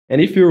And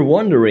if you're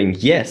wondering,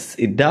 yes,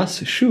 it does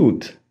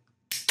shoot.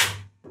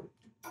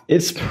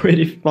 It's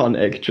pretty fun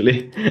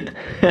actually.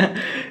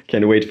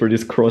 Can't wait for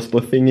this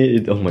crossbow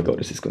thingy. Oh my god,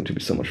 this is going to be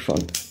so much fun.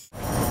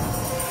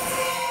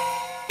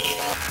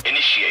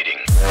 Initiating.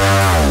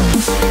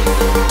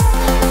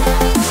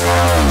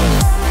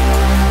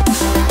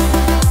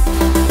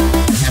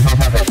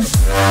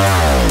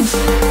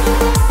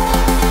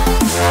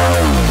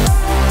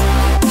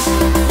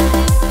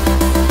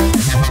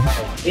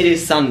 It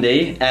is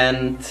Sunday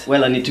and,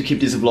 well, I need to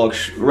keep this vlog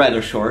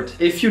rather short.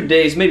 A few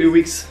days, maybe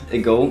weeks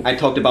ago, I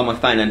talked about my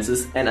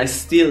finances and I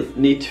still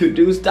need to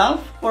do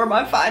stuff for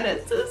my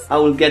finances. I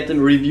will get them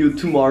reviewed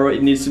tomorrow.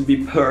 It needs to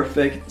be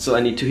perfect. So I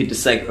need to hit the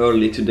sack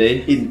early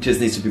today. It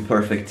just needs to be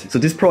perfect. So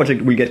this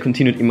project will get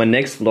continued in my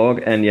next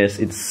vlog and yes,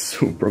 it's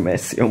super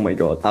messy. Oh my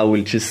god. I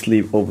will just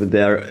sleep over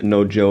there.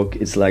 No joke.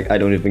 It's like I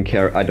don't even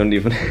care. I don't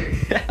even...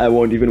 I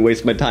won't even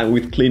waste my time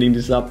with cleaning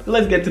this up. So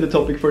let's get to the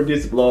topic for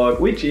this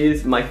vlog, which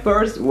is my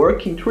first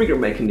working trigger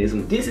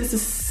mechanism. This is the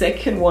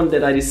second one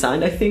that I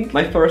designed, I think.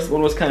 My first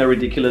one was kind of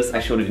ridiculous. I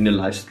showed it in the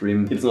live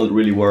stream. It's not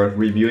really worth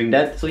reviewing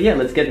that. So yeah,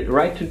 let's get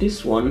right to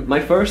this one.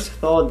 My first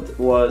thought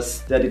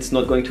was that it's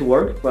not going to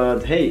work,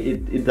 but hey,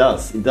 it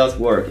does. It does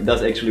work. It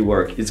does actually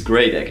work. It's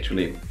great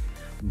actually.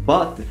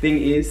 But the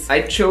thing is,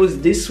 I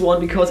chose this one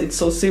because it's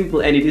so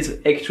simple, and it is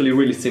actually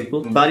really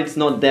simple, but it's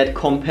not that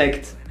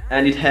compact.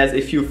 And it has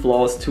a few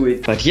flaws to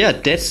it. But yeah,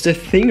 that's the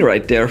thing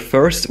right there.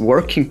 First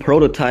working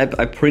prototype.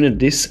 I printed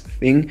this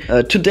thing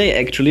today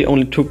actually.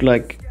 Only took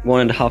like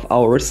 1.5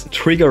 hours.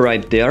 Trigger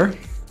right there.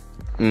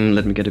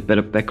 Let me get a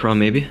better background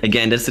maybe.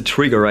 Again, that's the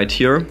trigger right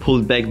here.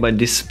 Pulled back by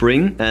this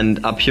spring. And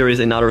up here is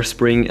another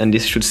spring. And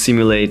this should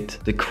simulate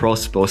the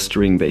crossbow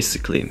string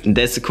basically. And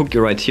that's the cookie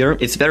right here.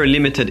 It's very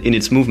limited in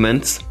its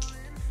movements.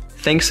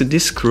 Thanks to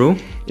this screw,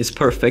 it's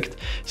perfect.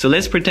 So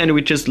let's pretend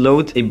we just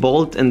load a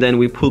bolt and then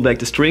we pull back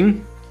the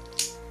string.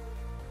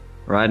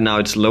 Right now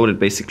it's loaded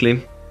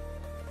basically.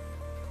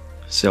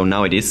 So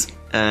now it is.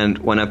 And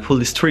when I pull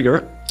this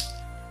trigger,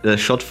 the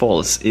shot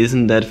falls.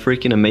 Isn't that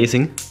freaking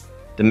amazing?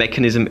 The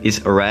mechanism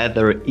is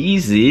rather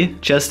easy,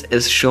 just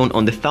as shown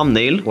on the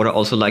thumbnail. What I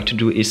also like to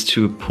do is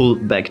to pull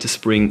back the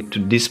spring to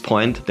this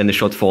point, then the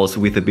shot falls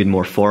with a bit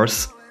more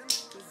force.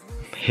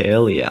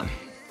 Hell yeah.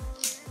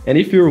 And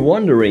if you're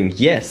wondering,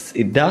 yes,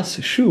 it does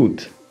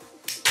shoot.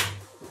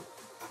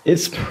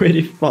 It's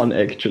pretty fun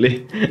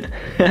actually.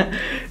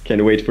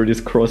 Can't wait for this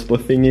crossbow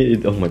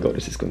thingy. Oh my god,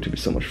 this is going to be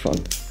so much fun.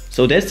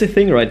 So that's the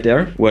thing right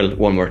there. Well,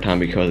 one more time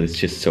because it's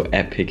just so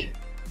epic.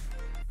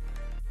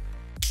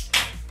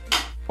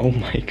 Oh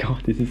my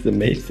god, this is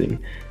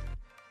amazing.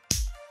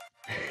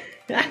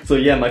 So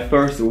yeah, my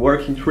first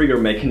working trigger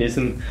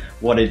mechanism.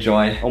 What a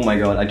joy. Oh my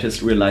god, I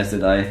just realized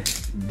that I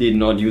did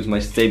not use my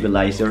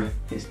stabilizer.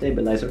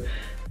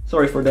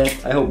 Sorry for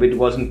that. I hope it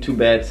wasn't too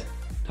bad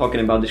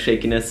talking about the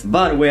shakiness.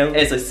 But well,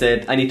 as I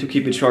said, I need to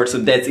keep it short, so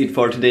that's it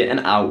for today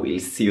and I will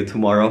see you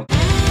tomorrow.